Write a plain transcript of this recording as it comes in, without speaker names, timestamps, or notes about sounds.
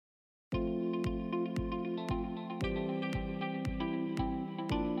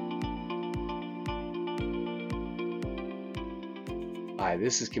Hi,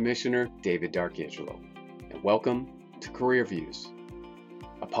 this is Commissioner David D'Arcangelo, and welcome to Career Views,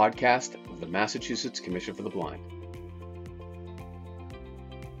 a podcast of the Massachusetts Commission for the Blind.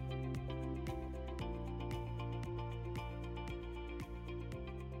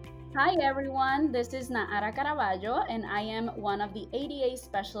 Hi everyone, this is Nahara Caraballo, and I am one of the ADA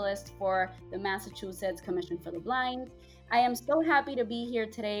specialists for the Massachusetts Commission for the Blind. I am so happy to be here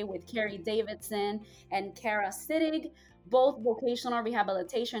today with Carrie Davidson and Kara Sittig, both vocational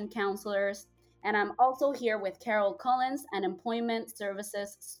rehabilitation counselors, and I'm also here with Carol Collins, an employment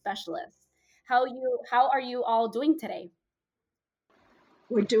services specialist. How are you all doing today?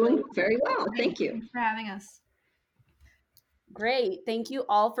 We're doing very well. Thank you. Thanks for having us. Great. Thank you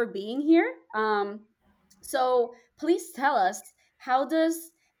all for being here. So please tell us, how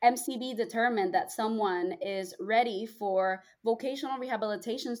does MCB determine that someone is ready for vocational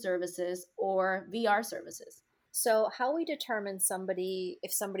rehabilitation services or VR services? So how we determine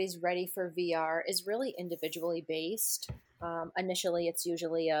if somebody's ready for VR is really individually based. Initially, it's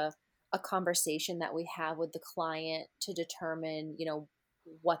usually a conversation that we have with the client to determine,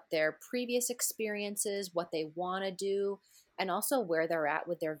 what their previous experience is, what they want to do, and also where they're at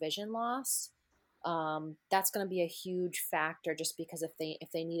with their vision loss. That's going to be a huge factor, just because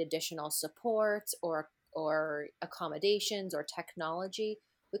if they need additional support or accommodations or technology,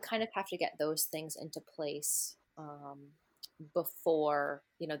 we kind of have to get those things into place before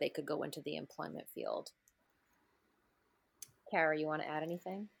they could go into the employment field. Kara, you want to add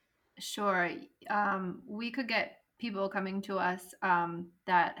anything? Sure. We could get people coming to us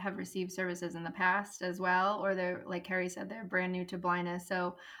that have received services in the past as well, or they're, like Carrie said, they're brand new to blindness.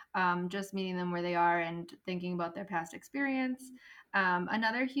 So just meeting them where they are and thinking about their past experience.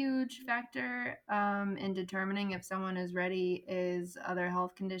 Another huge factor in determining if someone is ready is other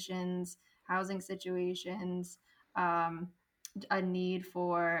health conditions, housing situations, a need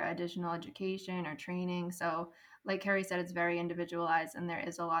for additional education or training. So like Carrie said, it's very individualized and there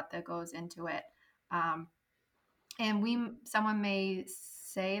is a lot that goes into it. And someone may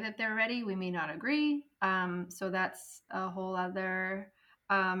say that they're ready, we may not agree. So that's a whole other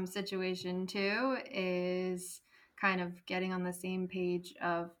situation too, is kind of getting on the same page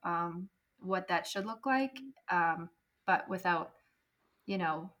of what that should look like, but without,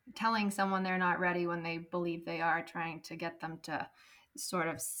 telling someone they're not ready when they believe they are, trying to get them to sort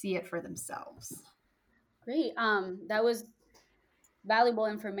of see it for themselves. Great. That was valuable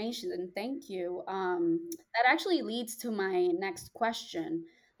information. Thank you. That actually leads to my next question.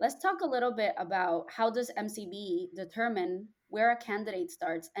 Let's talk a little bit about, how does MCB determine where a candidate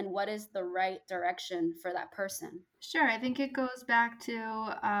starts and what is the right direction for that person? Sure. I think it goes back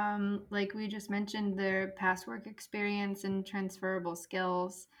to, like we just mentioned, their past work experience and transferable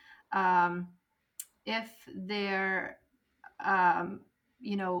skills. If their,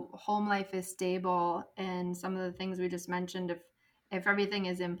 home life is stable and some of the things we just mentioned, if everything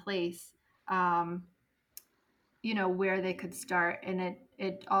is in place, where they could start. And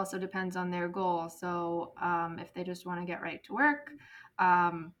it also depends on their goal. So if they just want to get right to work,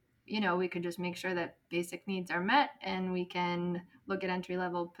 we could just make sure that basic needs are met and we can look at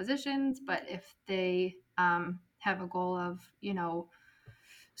entry-level positions. But if they have a goal of,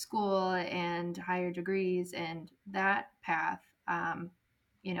 school and higher degrees and that path,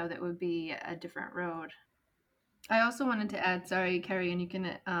 that would be a different road. I also wanted to add, sorry, Carrie, and you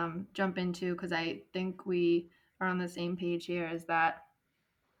can jump into, because I think we are on the same page here, is that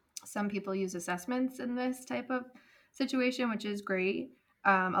some people use assessments in this type of situation, which is great.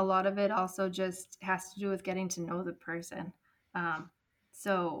 A lot of it also just has to do with getting to know the person.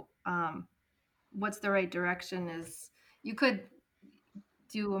 So what's the right direction is, you could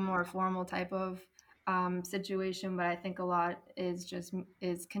do a more formal type of situation, but I think a lot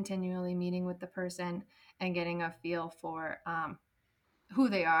is continually meeting with the person and getting a feel for who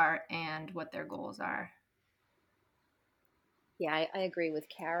they are and what their goals are. Yeah, I agree with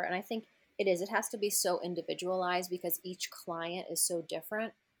Kara. And I think it has to be so individualized because each client is so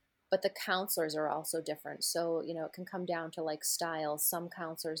different, but the counselors are also different. So, it can come down to like styles. Some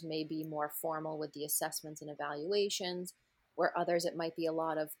counselors may be more formal with the assessments and evaluations, where others, it might be a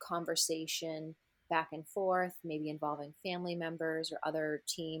lot of conversation back and forth, maybe involving family members or other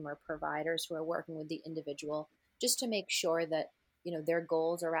team or providers who are working with the individual, just to make sure that, their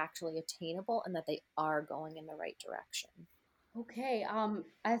goals are actually attainable and that they are going in the right direction. Okay.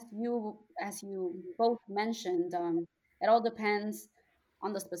 As you both mentioned, it all depends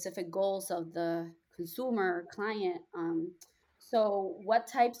on the specific goals of the consumer client. So, what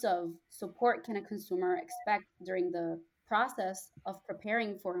types of support can a consumer expect during the process of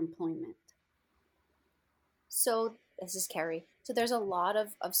preparing for employment? So this is Carrie. So there's a lot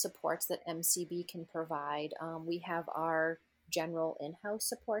of supports that MCB can provide. We have our general in-house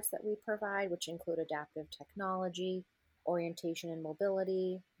supports that we provide, which include adaptive technology, orientation and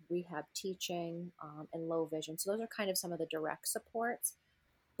mobility, rehab teaching, and low vision. So those are kind of some of the direct supports.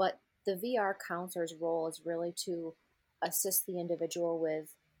 But the VR counselor's role is really to assist the individual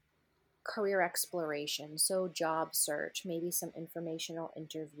with career exploration, so job search, maybe some informational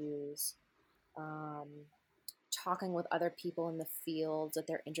interviews, um, talking with other people in the fields that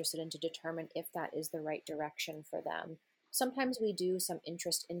they're interested in to determine if that is the right direction for them. Sometimes we do some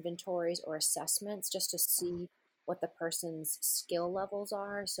interest inventories or assessments just to see what the person's skill levels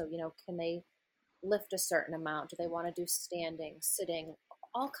are. So, can they lift a certain amount? Do they want to do standing, sitting,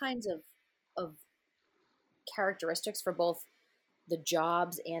 all kinds of characteristics for both the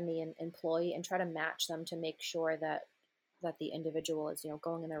jobs and the employee, and try to match them to make sure that the individual is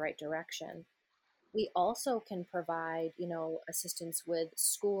going in the right direction. We also can provide assistance with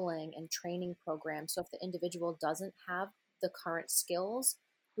schooling and training programs. So if the individual doesn't have the current skills,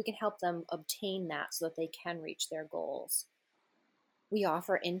 we can help them obtain that so that they can reach their goals. We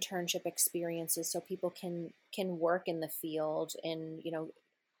offer internship experiences so people can work in the field and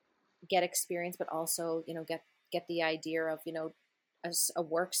get experience, but also get the idea of a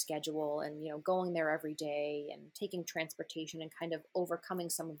work schedule and going there every day and taking transportation and kind of overcoming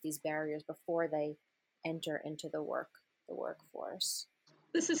some of these barriers before they enter into the workforce.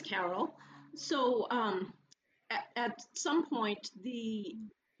 This is Carol. So at some point,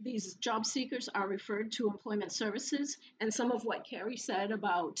 these job seekers are referred to employment services, and some of what Carrie said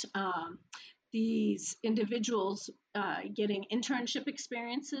about these individuals getting internship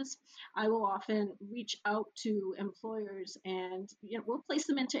experiences, I will often reach out to employers and we'll place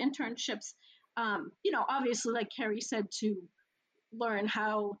them into internships. Obviously, like Carrie said, to learn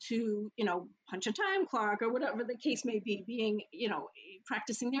how to punch a time clock or whatever the case may be, being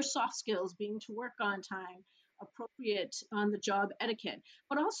practicing their soft skills, being to work on time, appropriate on the job etiquette,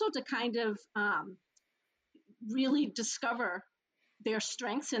 but also to kind of really discover their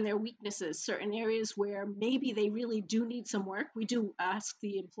strengths and their weaknesses, certain areas where maybe they really do need some work. We do ask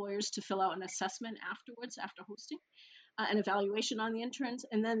the employers to fill out an assessment afterwards, after hosting an evaluation on the interns.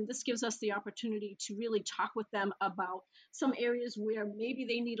 And then this gives us the opportunity to really talk with them about some areas where maybe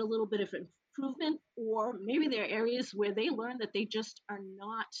they need a little bit of improvement, or maybe there are areas where they learn that they just are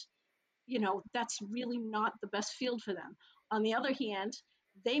not, that's really not the best field for them. On the other hand,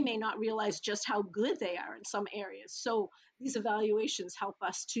 they may not realize just how good they are in some areas. So these evaluations help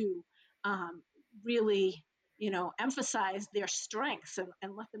us to really, emphasize their strengths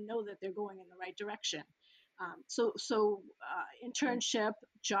and let them know that they're going in the right direction. So internship,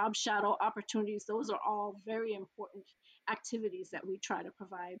 job shadow opportunities, those are all very important activities that we try to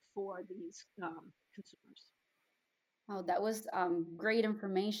provide for these consumers. Oh, that was great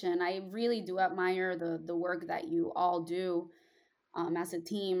information. I really do admire the work that you all do as a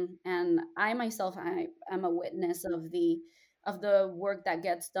team, and I myself, I am a witness of the work that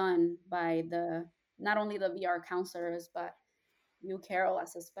gets done by the not only the VR counselors, but you, Carol,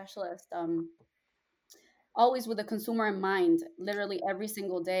 as a specialist. Always with the consumer in mind, literally every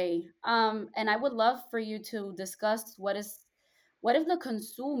single day. And I would love for you to discuss what if the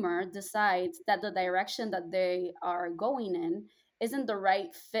consumer decides that the direction that they are going in isn't the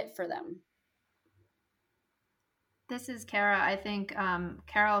right fit for them? This is Kara. I think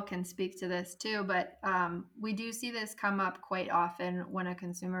Carol can speak to this too, but we do see this come up quite often when a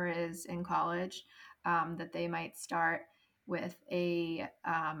consumer is in college, that they might start with a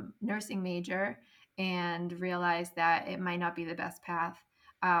nursing major and realize that it might not be the best path.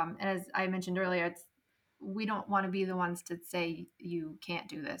 And as I mentioned earlier, we don't want to be the ones to say you can't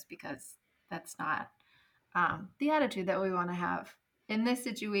do this, because that's not the attitude that we want to have. In this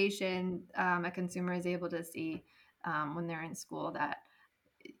situation, a consumer is able to see when they're in school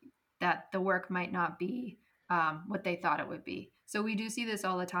that the work might not be what they thought it would be. So we do see this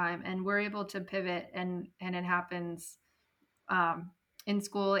all the time, and we're able to pivot, and it happens in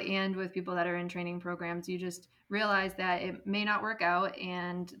school and with people that are in training programs. You just realize that it may not work out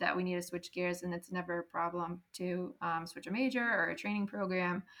and that we need to switch gears, and it's never a problem to switch a major or a training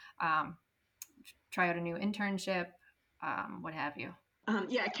program, try out a new internship, what have you.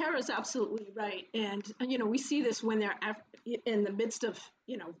 Yeah, Kara's absolutely right. And, we see this when they're in the midst of,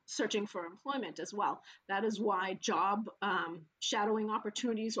 searching for employment as well. That is why job shadowing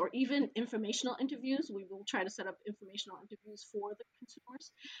opportunities, or even informational interviews, we will try to set up informational interviews for the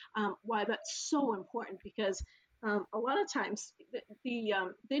consumers. Why that's so important, because a lot of times the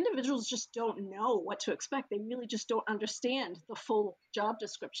individuals just don't know what to expect. They really just don't understand the full job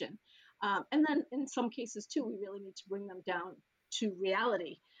description. And then in some cases too, we really need to bring them down to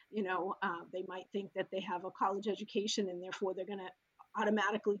reality. They might think that they have a college education and therefore they're going to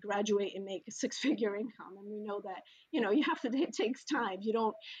automatically graduate and make a six-figure income. And we know that, you have to, it takes time. You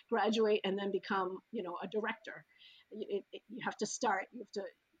don't graduate and then become, a director. You have to start, you have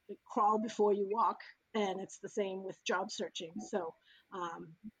to crawl before you walk. And it's the same with job searching. So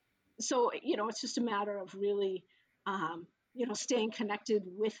it's just a matter of really, staying connected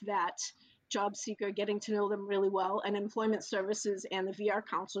with that job seeker, getting to know them really well. And employment services and the VR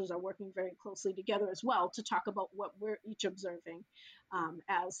counselors are working very closely together as well to talk about what we're each observing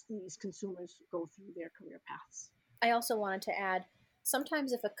as these consumers go through their career paths. I also wanted to add,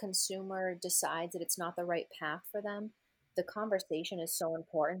 sometimes if a consumer decides that it's not the right path for them, the conversation is so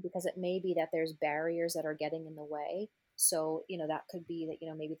important because it may be that there's barriers that are getting in the way. So, that could be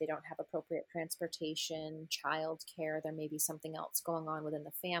that, maybe they don't have appropriate transportation, childcare, there may be something else going on within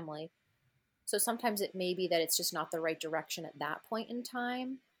the family. So sometimes it may be that it's just not the right direction at that point in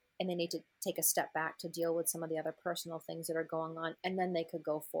time, and they need to take a step back to deal with some of the other personal things that are going on, and then they could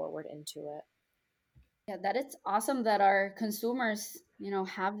go forward into it. Yeah, that it's awesome that our consumers,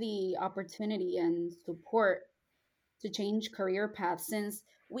 have the opportunity and support to change career paths, since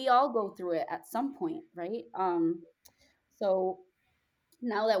we all go through it at some point, right? So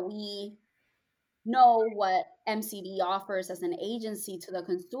now that we know what MCB offers as an agency to the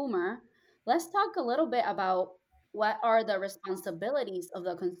consumer, let's talk a little bit about what are the responsibilities of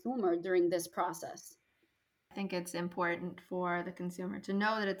the consumer during this process. I think it's important for the consumer to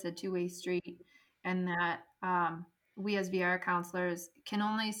know that it's a two-way street, and that we as VR counselors can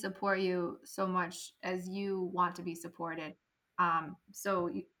only support you so much as you want to be supported. So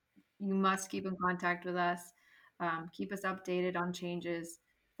you must keep in contact with us, keep us updated on changes,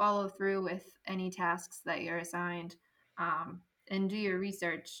 follow through with any tasks that you're assigned, and do your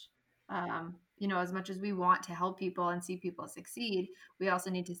research. As much as we want to help people and see people succeed, we also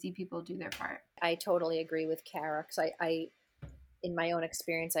need to see people do their part. I totally agree with Kara, because I, in my own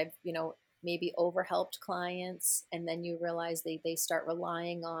experience, I've, maybe overhelped clients, and then you realize they start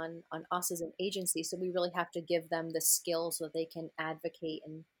relying on us as an agency. So we really have to give them the skills so that they can advocate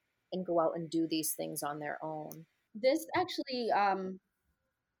and go out and do these things on their own. This actually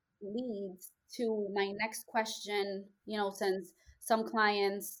leads to my next question, since some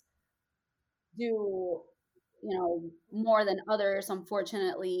clients do, more than others,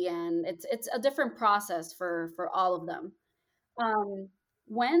 unfortunately, and it's a different process for all of them.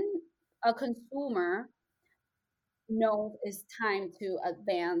 When a consumer knows it's time to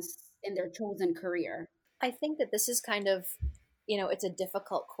advance in their chosen career, I think that this is kind of, it's a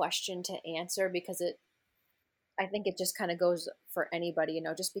difficult question to answer, because I think it just kind of goes for anybody,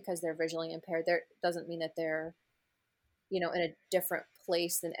 just because they're visually impaired, there doesn't mean that they're, in a different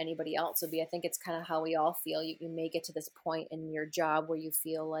place than anybody else would be. I think it's kind of how we all feel. You may get to this point in your job where you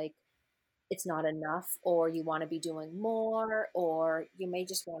feel like it's not enough, or you want to be doing more, or you may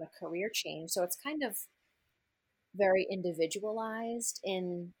just want a career change. So it's kind of very individualized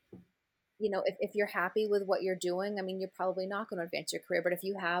in, if you're happy with what you're doing, I mean, you're probably not going to advance your career. But if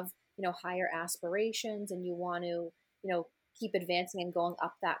you have, higher aspirations and you want to, keep advancing and going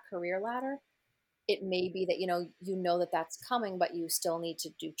up that career ladder, it may be that, that that's coming, but you still need to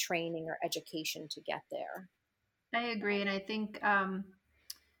do training or education to get there. I agree. And I think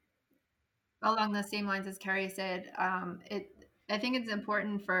along the same lines as Carrie said, I think it's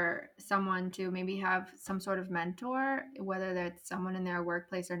important for someone to maybe have some sort of mentor, whether that's someone in their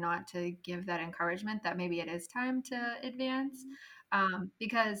workplace or not, to give that encouragement that maybe it is time to advance.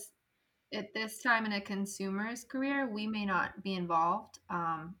 Because at this time in a consumer's career, we may not be involved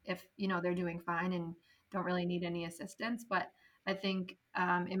if they're doing fine and don't really need any assistance. But I think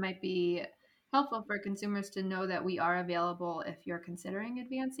it might be helpful for consumers to know that we are available if you're considering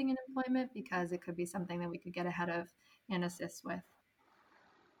advancing in employment, because it could be something that we could get ahead of and assist with.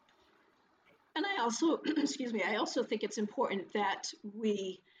 And I also, excuse me, I also think it's important that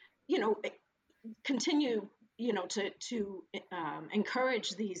we, continue, to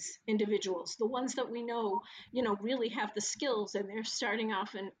encourage these individuals, the ones that we know, really have the skills and they're starting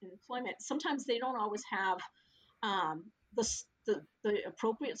off in employment. Sometimes they don't always have the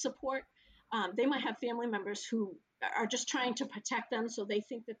appropriate support. They might have family members who are just trying to protect them, so they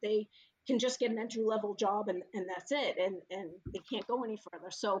think that they can just get an entry level job and that's it, and they can't go any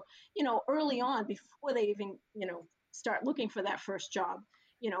further. So early on, before they even start looking for that first job,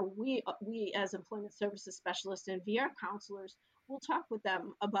 we as employment services specialists and VR counselors will talk with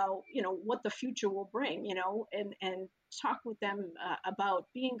them about what the future will bring, and talk with them about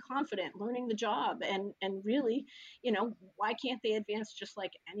being confident, learning the job, and really, why can't they advance just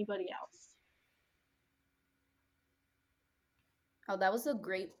like anybody else? Oh, that was a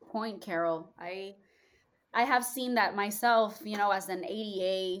great point, Carol. I have seen that myself, as an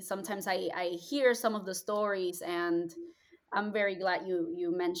ADA. Sometimes I hear some of the stories, and I'm very glad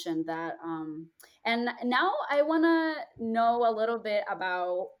you mentioned that. And now I want to know a little bit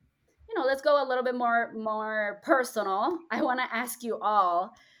about, let's go a little bit more personal. I want to ask you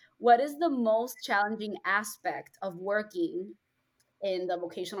all, what is the most challenging aspect of working in the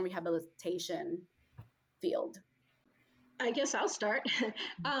vocational rehabilitation field? I guess I'll start.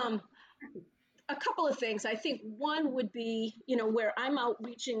 um, a couple of things. I think one would be, where I'm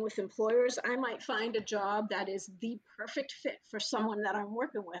outreaching with employers, I might find a job that is the perfect fit for someone that I'm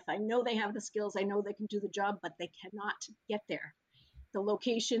working with. I know they have the skills, I know they can do the job, but they cannot get there. The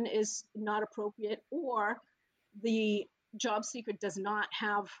location is not appropriate, or the job seeker does not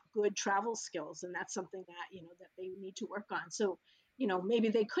have good travel skills, and that's something that that they need to work on. So maybe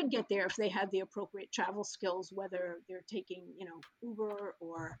they could get there if they had the appropriate travel skills, whether they're taking Uber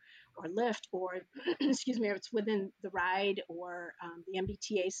or Lyft, or excuse me, if it's within the ride, or the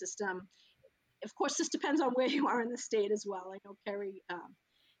MBTA system. Of course, this depends on where you are in the state as well. I know Carrie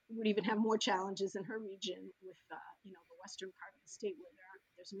would even have more challenges in her region with the western part of the state, where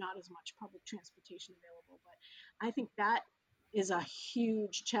there's not as much public transportation available. But I think that is a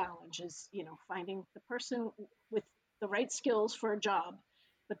huge challenge, is finding the person with the right skills for a job,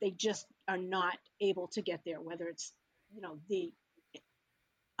 but they just are not able to get there, whether it's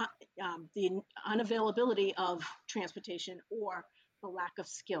uh, the unavailability of transportation, or the lack of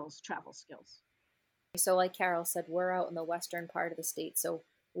skills, travel skills. So, like Carol said, we're out in the western part of the state, so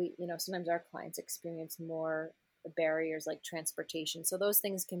sometimes our clients experience more barriers like transportation. So those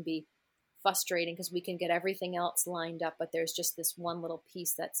things can be frustrating because we can get everything else lined up, but there's just this one little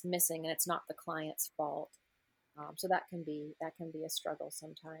piece that's missing, and it's not the client's fault. So that can be a struggle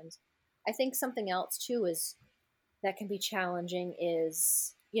sometimes. I think something else too is that can be challenging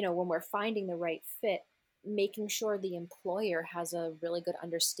is, when we're finding the right fit, making sure the employer has a really good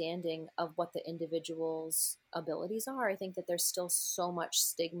understanding of what the individual's abilities are. I think that there's still so much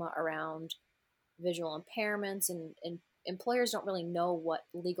stigma around visual impairments, and employers don't really know what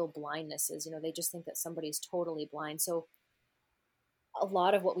legal blindness is. They just think that somebody's totally blind. So a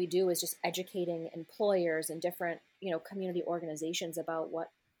lot of what we do is just educating employers and different, community organizations about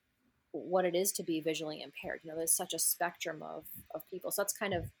what it is to be visually impaired. There's such a spectrum of people. So that's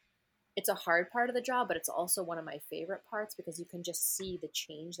it's a hard part of the job, but it's also one of my favorite parts because you can just see the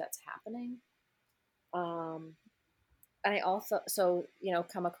change that's happening. And I also,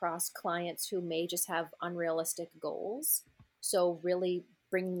 come across clients who may just have unrealistic goals. So really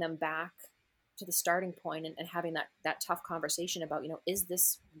bringing them back to the starting point, and having that tough conversation about, is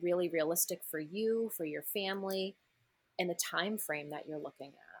this really realistic for you, for your family, and the time frame that you're looking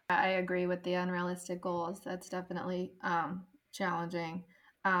at? I agree with the unrealistic goals. That's definitely challenging.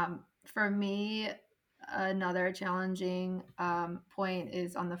 For me, another challenging point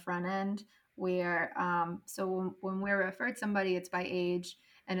is on the front end, where so when we're referred somebody, it's by age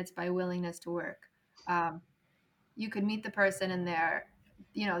and it's by willingness to work. Um, you could meet the person and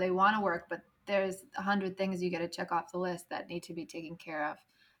they want to work, but there's 100 things you got to check off the list that need to be taken care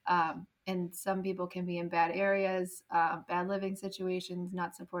of. And some people can be in bad areas, bad living situations,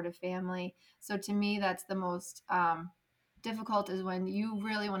 not supportive family. So to me, that's the most difficult, is when you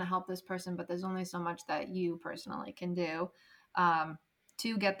really want to help this person, but there's only so much that you personally can do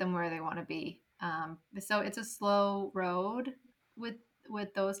to get them where they want to be. So it's a slow road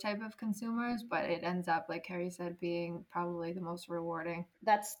with those type of consumers, but it ends up, like Carrie said, being probably the most rewarding.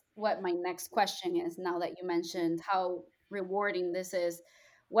 That's what my next question is, now that you mentioned how rewarding this is.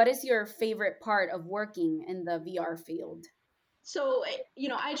 What is your favorite part of working in the VR field? So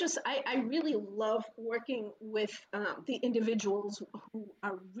I really love working with the individuals who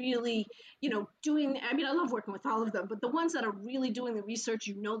are really doing. I mean, I love working with all of them, but the ones that are really doing the research,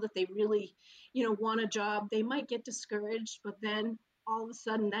 that they really want a job. They might get discouraged, but then all of a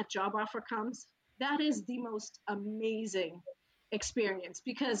sudden that job offer comes. That is the most amazing experience,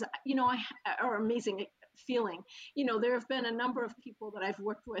 because or amazing feeling. There have been a number of people that I've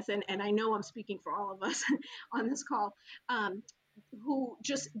worked with, and I know I'm speaking for all of us on this call, who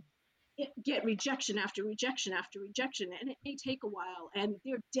just get rejection after rejection after rejection, and it may take a while, and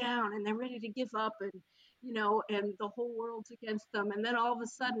they're down and they're ready to give up, and and the whole world's against them, and then all of a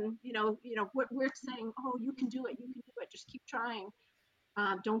sudden, we're saying, oh, you can do it, just keep trying.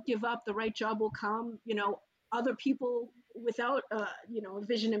 Don't give up, the right job will come. Other people without a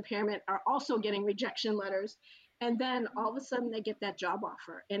vision impairment are also getting rejection letters, and then all of a sudden they get that job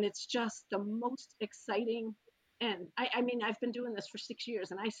offer, and it's just the most exciting. And I mean, I've been doing this for 6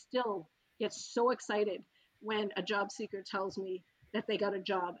 years, and I still get so excited when a job seeker tells me that they got a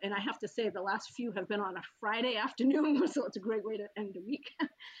job. And I have to say, the last few have been on a Friday afternoon, so it's a great way to end the week.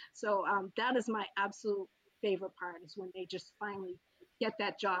 So that is my absolute favorite part, is when they just finally get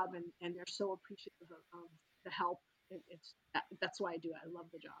that job, and they're so appreciative of the help. That's why I do it. I love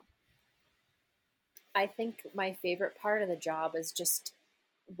the job. I think my favorite part of the job is just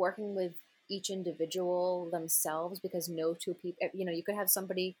working with each individual themselves, because no two people, you could have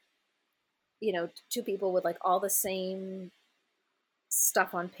somebody, two people with like all the same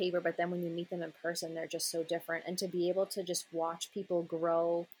stuff on paper, but then when you meet them in person, they're just so different. And to be able to just watch people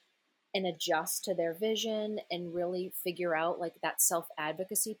grow and adjust to their vision and really figure out like that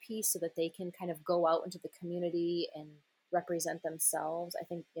self-advocacy piece so that they can kind of go out into the community and represent themselves. I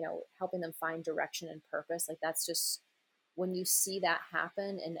think, helping them find direction and purpose, like that's just, when you see that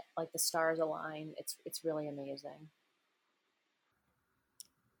happen and like the stars align, it's really amazing.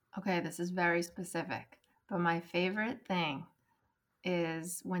 Okay, this is very specific, but my favorite thing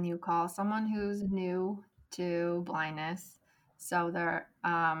is when you call someone who's new to blindness, so they're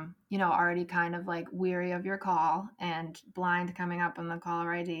already kind of like weary of your call, and blind coming up on the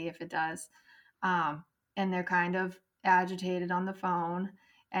caller ID if it does, and they're kind of agitated on the phone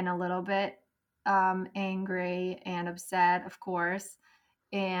and a little bit angry and upset, of course.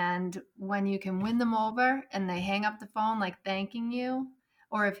 And when you can win them over and they hang up the phone like thanking you,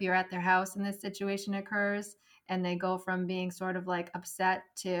 or if you're at their house and this situation occurs and they go from being sort of like upset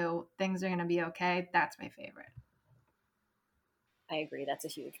to things are going to be okay, that's my favorite. I agree. That's a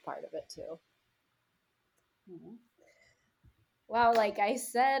huge part of it too. Mm-hmm. Wow, like I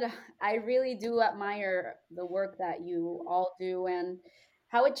said, I really do admire the work that you all do and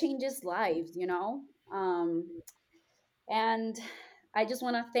how it changes lives, And I just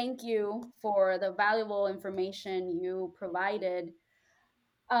want to thank you for the valuable information you provided.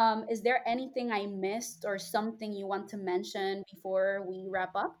 Is there anything I missed or something you want to mention before we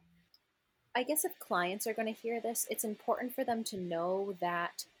wrap up? I guess if clients are going to hear this, it's important for them to know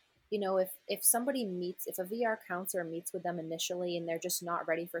that, if somebody meets, if a VR counselor meets with them initially and they're just not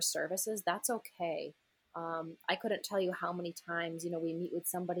ready for services, that's okay. I couldn't tell you how many times, we meet with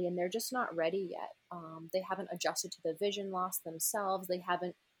somebody and they're just not ready yet. They haven't adjusted to the vision loss themselves. They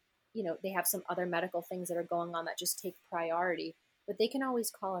haven't, they have some other medical things that are going on that just take priority, but they can always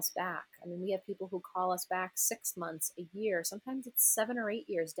call us back. I mean, we have people who call us back 6 months, a year, sometimes it's 7 or 8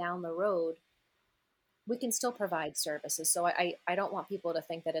 years down the road. We can still provide services. So I don't want people to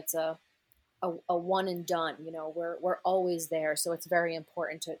think that it's a one and done. We're always there. So it's very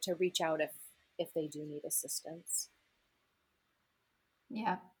important to reach out if they do need assistance.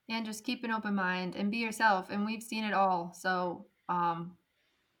 Yeah. And just keep an open mind and be yourself. And we've seen it all. So, I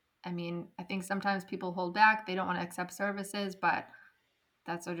think sometimes people hold back. They don't want to accept services, but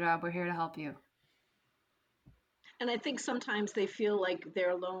that's our job. We're here to help you. And I think sometimes they feel like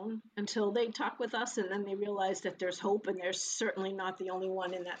they're alone until they talk with us, and then they realize that there's hope, and they're certainly not the only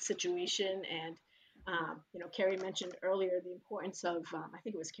one in that situation. And Carrie mentioned earlier the importance of, I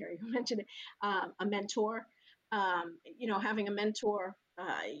think it was Carrie who mentioned it, a mentor. Having a mentor,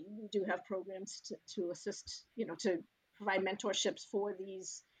 we do have programs to assist, to provide mentorships for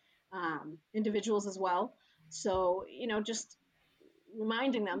these individuals as well. So, just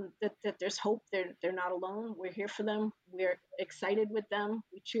reminding them that there's hope. They're not alone. We're here for them. We're excited with them.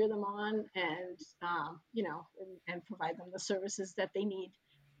 We cheer them on, and and provide them the services that they need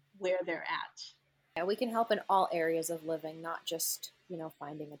where they're at. Yeah, we can help in all areas of living, not just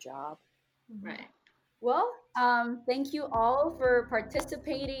finding a job. Right. Well, thank you all for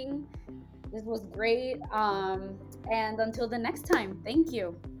participating. This was great. And until the next time, thank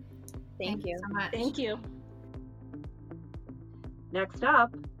you. Thank you so much. Thank you. Next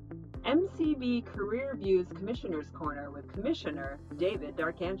up, MCB Career Views Commissioner's Corner with Commissioner David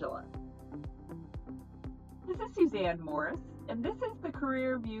D'Arcangelo. This is Suzanne Morris, and this is the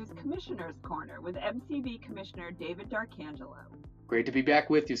Career Views Commissioner's Corner with MCB Commissioner David D'Arcangelo. Great to be back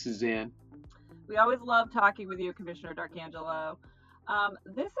with you, Suzanne. We always love talking with you, Commissioner D'Arcangelo.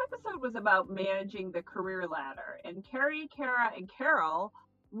 This episode was about managing the career ladder, and Carrie, Kara, and Carol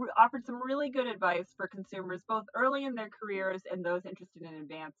offered some really good advice for consumers, both early in their careers and those interested in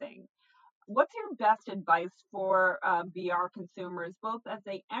advancing. What's your best advice for VR consumers, both as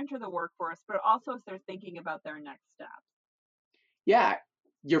they enter the workforce, but also as they're thinking about their next steps? Yeah,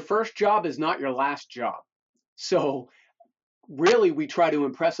 your first job is not your last job. So really, we try to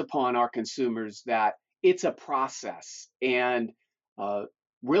impress upon our consumers that it's a process. And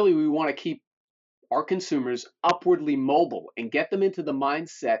really, we want to keep our consumers upwardly mobile and get them into the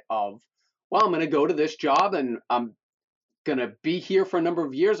mindset of, well, I'm going to go to this job and I'm going to be here for a number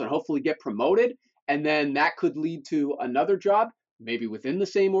of years and hopefully get promoted. And then that could lead to another job. maybe within the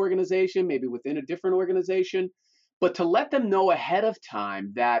same organization, maybe within a different organization, but to let them know ahead of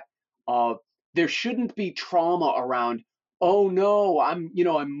time that uh, there shouldn't be trauma around, oh no, I'm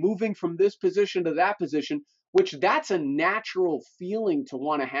moving from this position to that position, which that's a natural feeling to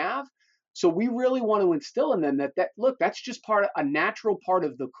want to have. So we really want to instill in them that look, that's just a natural part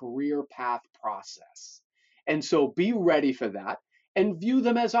of the career path process. And so be ready for that and view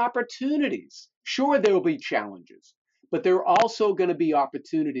them as opportunities. Sure, there will be challenges, but there are also going to be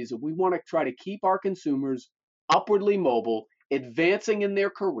opportunities. And we want to try to keep our consumers upwardly mobile, advancing in their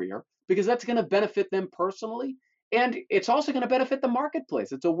career, because that's going to benefit them personally. And it's also going to benefit the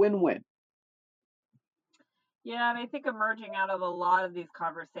marketplace. It's a win-win. Yeah, and I think emerging out of a lot of these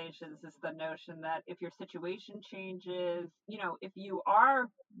conversations is the notion that if your situation changes, if you are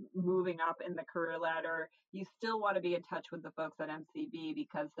moving up in the career ladder, you still want to be in touch with the folks at MCB,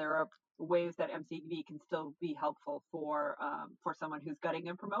 because there are ways that MCB can still be helpful for someone who's getting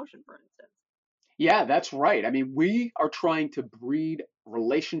a promotion, for instance. Yeah, that's right. I mean, we are trying to breed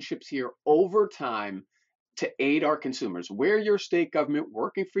relationships here over time to aid our consumers. We're your state government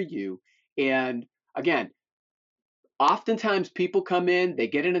working for you. And again, oftentimes people come in, they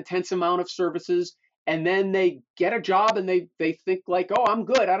get an intense amount of services, and then they get a job and they think like, oh, I'm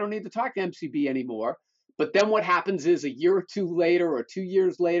good. I don't need to talk to MCB anymore. But then what happens is a year or two later or 2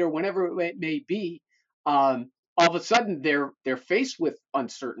 years later, whenever it may be, all of a sudden they're faced with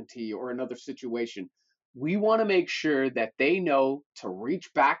uncertainty or another situation. We want to make sure that they know to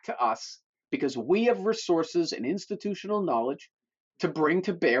reach back to us because we have resources and institutional knowledge to bring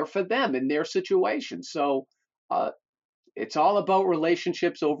to bear for them in their situation. So uh, it's all about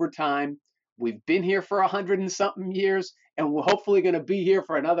relationships over time. We've been here for 100 and something years, and we're hopefully going to be here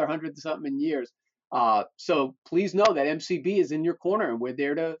for another 100 and something years. So please know that MCB is in your corner, and we're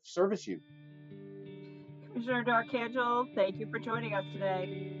there to service you. Commissioner D'Arcangelo, thank you for joining us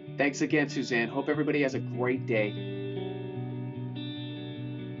today. Thanks again, Suzanne. Hope everybody has a great day.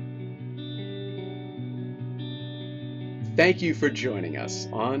 Thank you for joining us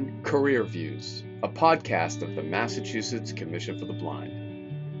on Career Views, a podcast of the Massachusetts Commission for the Blind.